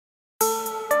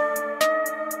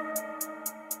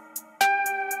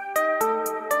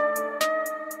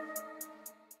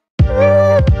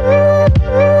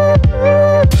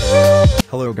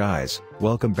Hello guys,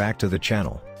 welcome back to the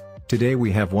channel. Today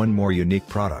we have one more unique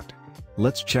product.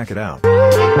 Let's check it out.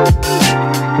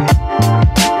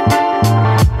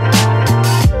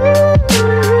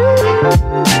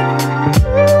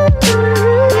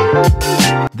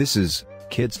 This is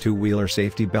Kids Two-Wheeler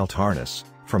Safety Belt Harness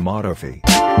from Autofy.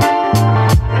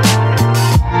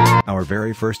 Our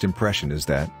very first impression is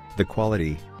that the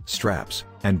quality, straps,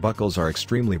 and buckles are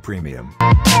extremely premium.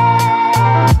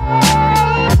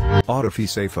 Autofy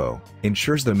Safo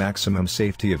ensures the maximum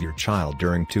safety of your child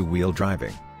during two-wheel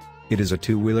driving. It is a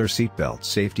two-wheeler seatbelt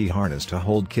safety harness to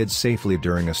hold kids safely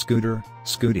during a scooter,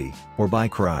 scooty, or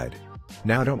bike ride.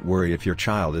 Now don't worry if your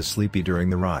child is sleepy during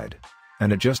the ride.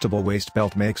 An adjustable waist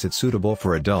belt makes it suitable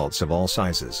for adults of all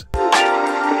sizes.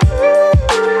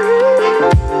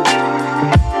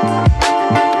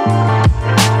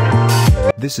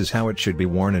 This is how it should be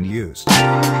worn and used.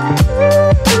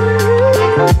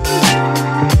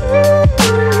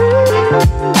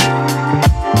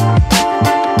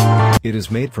 It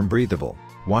is made from breathable,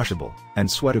 washable, and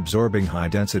sweat-absorbing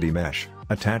high-density mesh,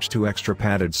 attached to extra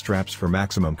padded straps for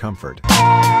maximum comfort.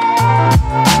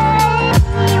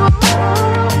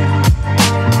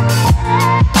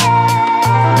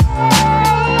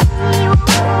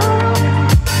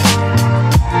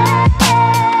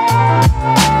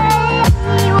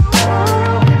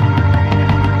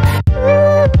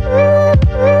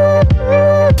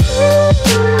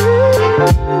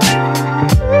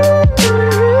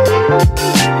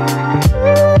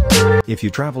 If you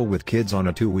travel with kids on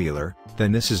a two-wheeler,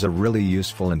 then this is a really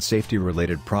useful and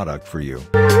safety-related product for you.